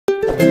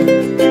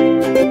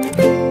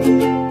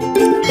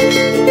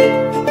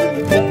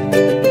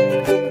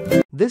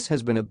This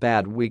has been a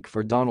bad week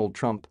for Donald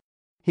Trump.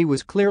 He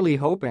was clearly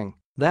hoping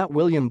that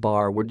William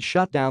Barr would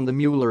shut down the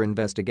Mueller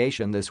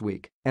investigation this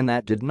week, and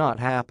that did not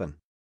happen.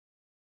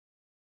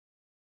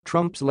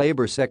 Trump's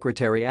Labor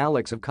Secretary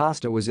Alex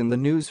Acosta was in the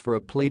news for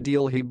a plea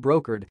deal he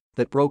brokered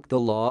that broke the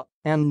law,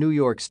 and New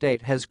York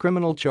State has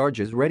criminal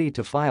charges ready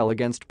to file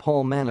against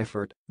Paul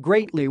Manafort,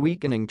 greatly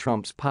weakening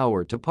Trump's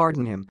power to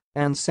pardon him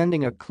and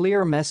sending a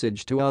clear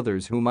message to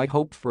others who might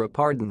hope for a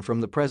pardon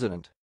from the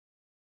president.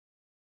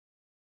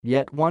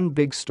 Yet one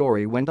big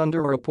story went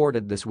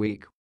underreported this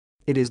week.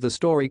 It is the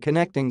story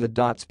connecting the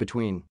dots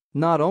between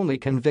not only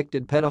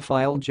convicted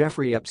pedophile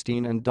Jeffrey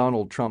Epstein and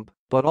Donald Trump,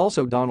 but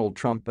also Donald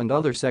Trump and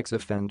other sex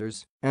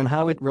offenders, and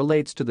how it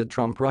relates to the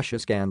Trump-Russia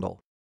scandal.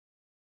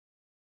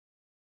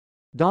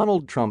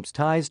 Donald Trump's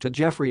ties to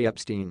Jeffrey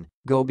Epstein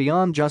go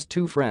beyond just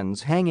two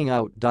friends hanging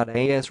out.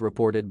 As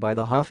reported by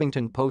the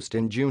Huffington Post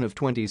in June of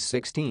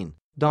 2016,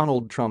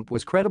 Donald Trump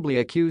was credibly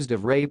accused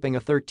of raping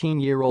a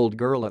 13-year-old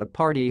girl at a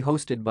party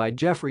hosted by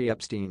Jeffrey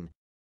Epstein.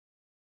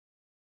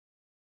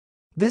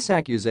 This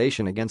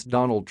accusation against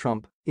Donald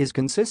Trump is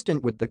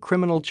consistent with the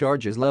criminal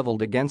charges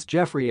leveled against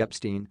Jeffrey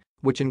Epstein,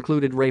 which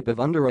included rape of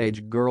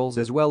underage girls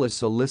as well as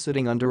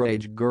soliciting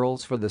underage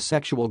girls for the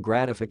sexual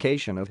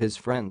gratification of his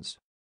friends.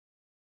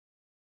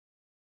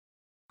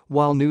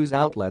 While news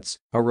outlets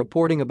are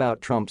reporting about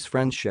Trump's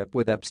friendship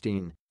with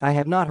Epstein, I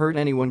have not heard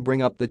anyone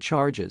bring up the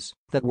charges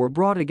that were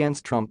brought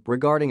against Trump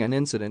regarding an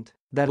incident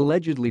that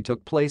allegedly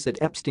took place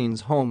at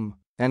Epstein's home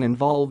and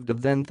involved a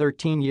then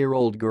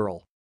 13-year-old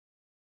girl.